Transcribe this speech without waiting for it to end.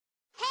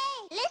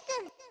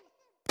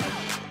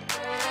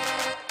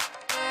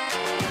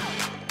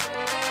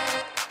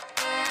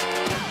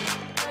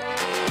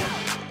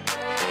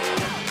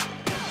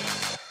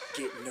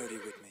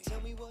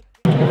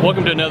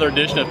Welcome to another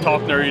edition of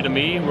Talk Nerdy to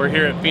Me. We're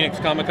here at Phoenix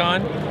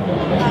Comicon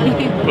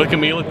with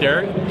Camilla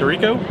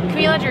dErrico.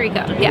 Camilla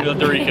dErrico. Yeah. Camilla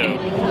dErrico.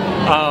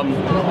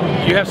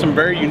 You have some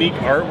very unique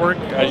artwork,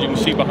 as you can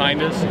see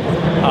behind us.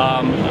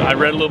 I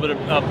read a little bit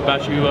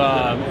about you.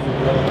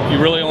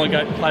 You really only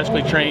got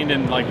classically trained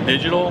in like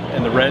digital,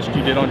 and the rest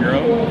you did on your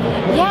own.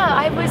 Yeah,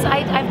 I've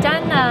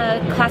done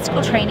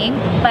classical training,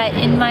 but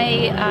in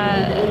my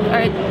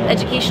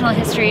educational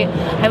history,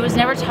 I was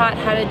never taught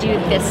how to do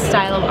this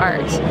style of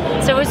art.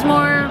 So it was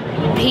more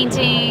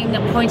painting,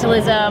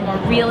 pointillism, or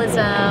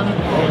realism,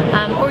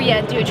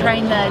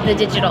 trying the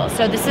digital.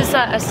 So this is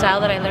a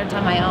style that I learned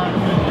on my own.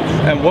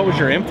 And what was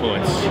your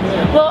influence?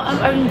 Well,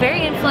 I'm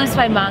very influenced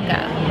by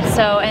manga,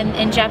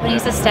 and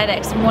Japanese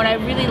aesthetics. And what I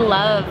really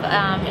love,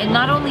 and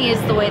not only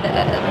is the way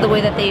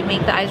that they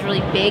make the eyes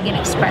really big and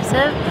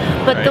expressive,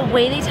 but the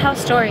way they tell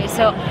stories.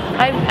 So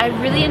I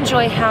really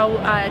enjoy how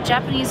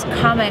Japanese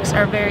comics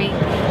are very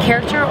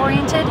character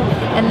oriented,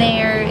 and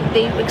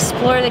they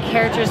explore the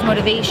characters'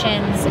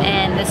 motivations,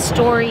 and the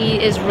story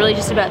is really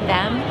just about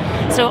them.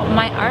 So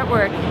my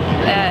artwork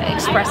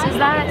expresses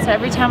that. So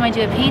every time I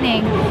do a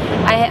painting,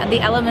 the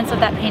elements of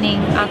that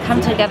painting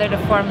come together to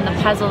form the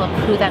puzzle of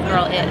who that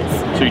girl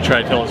is. So you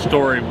try to tell a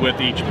story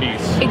with each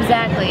piece.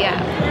 Exactly,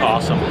 yeah.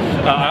 Awesome.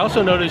 I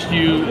also noticed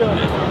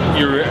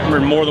you're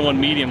in more than one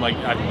medium, like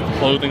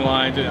clothing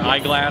lines and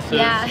eyeglasses.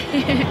 Yeah.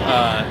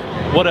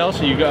 What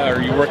else are you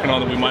working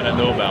on that we might not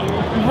know about?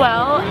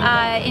 Well,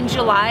 in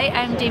July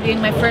I'm debuting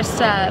my first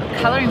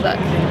coloring book.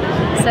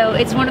 So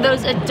it's one of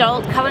those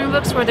adult coloring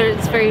books where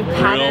it's very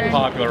patterned. Real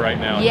popular right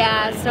now.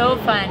 Yeah, so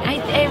fun.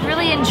 I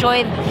really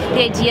enjoyed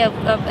the idea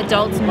of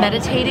adults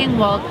meditating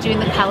while doing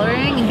the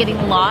coloring and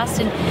getting lost.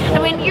 And I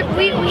mean,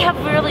 we have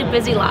really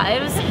busy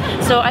lives,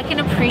 so I can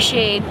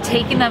appreciate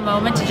taking that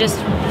moment to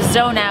just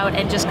zone out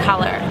and just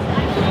color.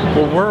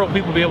 Well, where will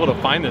people be able to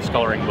find this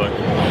coloring book?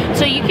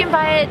 So you can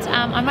buy it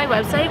on my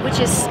website, which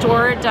is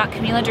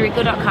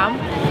store.camilladerico.com.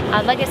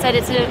 Like I said,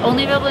 it's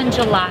only available in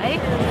July.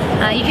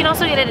 You can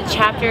also get it at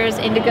Chapters,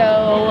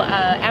 Indigo,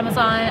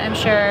 Amazon, I'm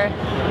sure.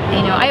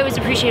 You know, I always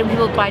appreciate when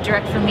people buy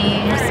direct from me,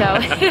 so.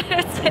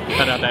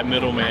 Cut out that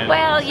middleman.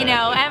 Well, you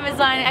know,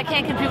 Amazon, I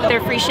can't compete with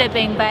their free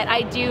shipping, but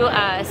I do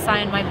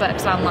sign my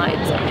books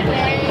online. So.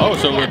 Oh,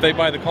 so if they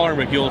buy the coloring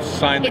book, you'll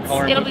sign the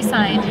coloring book? It'll be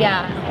signed,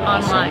 yeah,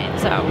 online.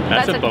 So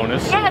that's a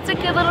bonus. Yeah, it's a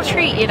good little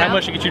treat, you know. How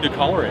much to get you to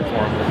color it for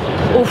them?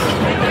 Oof,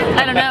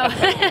 I don't know.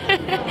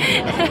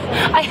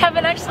 I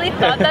haven't actually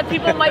thought that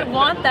people might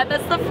want that.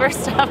 That's the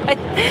first time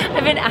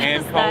I've been asked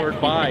Hand that. colored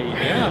by,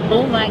 yeah.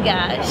 Oh my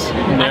gosh.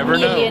 Never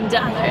know. $1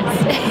 million.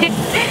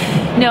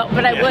 No,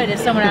 but I would if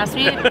someone asked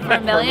me for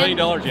 $1 million.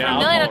 For $1 million, yeah.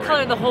 For $1 million, I'll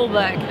color the whole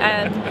book.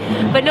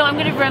 But no, I'm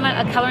going to run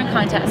a coloring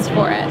contest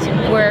for it,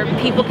 where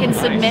people can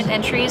submit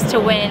entries to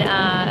win,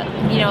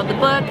 you know, the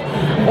book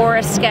or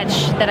a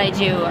sketch that I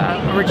do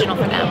original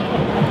for them.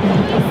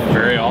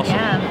 Very awesome.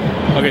 Yeah.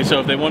 Okay, so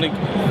if they want to,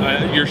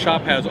 your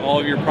shop has all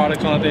of your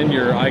products on it then,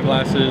 your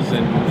eyeglasses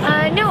and...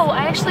 No,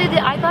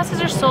 the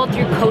eyeglasses are sold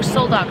through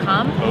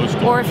coastal.com.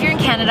 Coastal. Or if you're in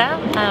Canada,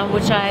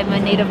 which I'm a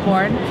native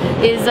born,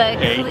 is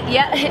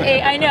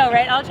I know,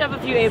 right? I'll drop a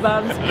few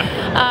A-bombs.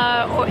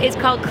 Or it's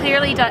called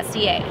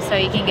clearly.ca, so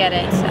you can get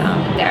it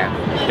there.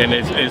 And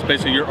it's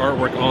basically your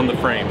artwork on the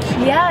frames.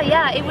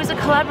 Yeah, it was a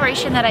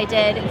collaboration that I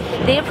did.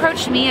 They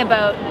approached me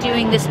about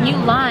doing this new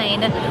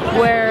line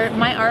where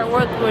my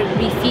artwork would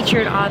be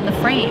featured on the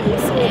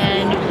frames,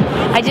 and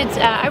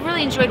I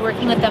really enjoyed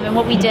working with them. And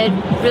what we did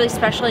really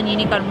special and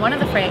unique on one of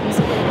the frames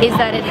is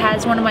that it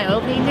has one of my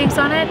oil paintings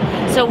on it.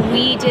 So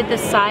we did the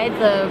side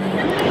of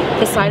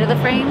the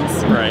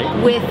frames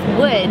with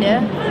wood,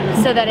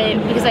 so that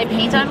because I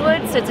paint on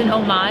wood, so it's an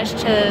homage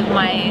to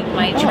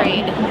my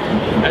trade.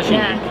 That's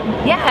unique.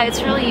 Yeah,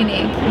 it's really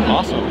unique.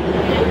 Awesome.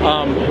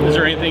 Is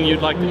there anything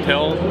you'd like to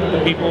tell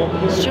people?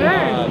 Sure.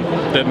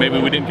 That maybe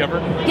we didn't cover?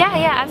 Yeah,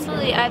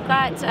 absolutely. I've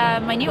got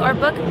my new art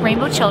book,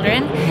 Rainbow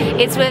Children.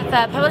 It's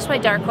published by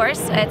Dark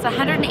Horse. It's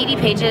 180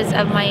 pages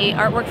of my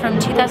artwork from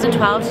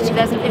 2012 to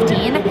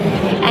 2015.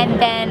 And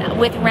then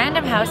with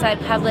Random House, I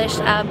published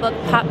a book,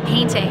 Pop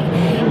Painting.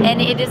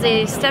 And it is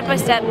a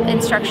step-by-step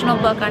instructional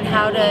book on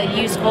how to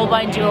use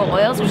Holbein Duo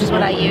oils, which is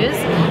what I use.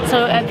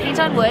 So I paint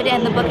on wood,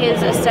 and the book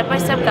is a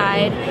step-by-step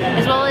guide,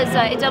 as well as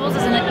it doubles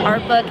as an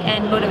art book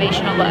and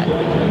motivational book.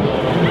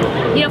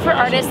 You know, for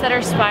artists that are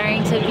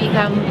aspiring to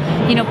become,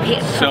 you know,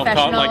 professionals.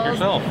 Self-taught like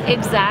yourself.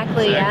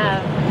 Exactly,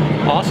 yeah.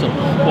 Awesome.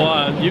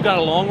 Well, you got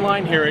a long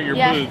line here at your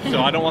booth,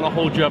 so I don't want to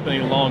hold you up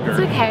any longer. It's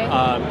okay.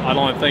 I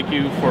want to thank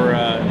you for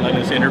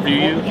letting us interview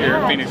you here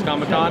at Phoenix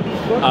Comicon.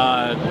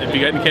 If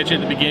you didn't catch it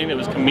at the beginning, it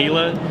was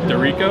Camilla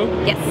dErrico.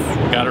 Yes.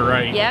 Got it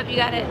right. Yep, you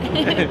got it.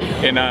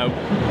 And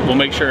we'll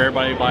make sure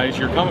everybody buys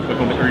your comic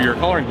book or your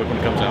coloring book when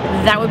it comes out.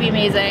 That would be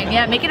amazing.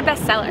 Yeah, make it a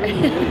bestseller.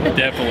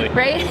 Definitely.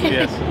 Right?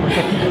 Yes.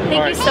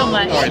 Thank you so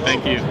much. All right,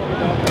 thank you.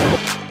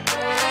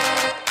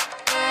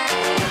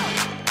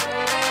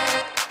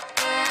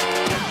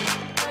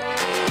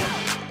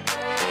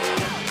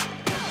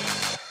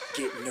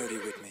 Get nerdy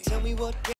with me. Tell me what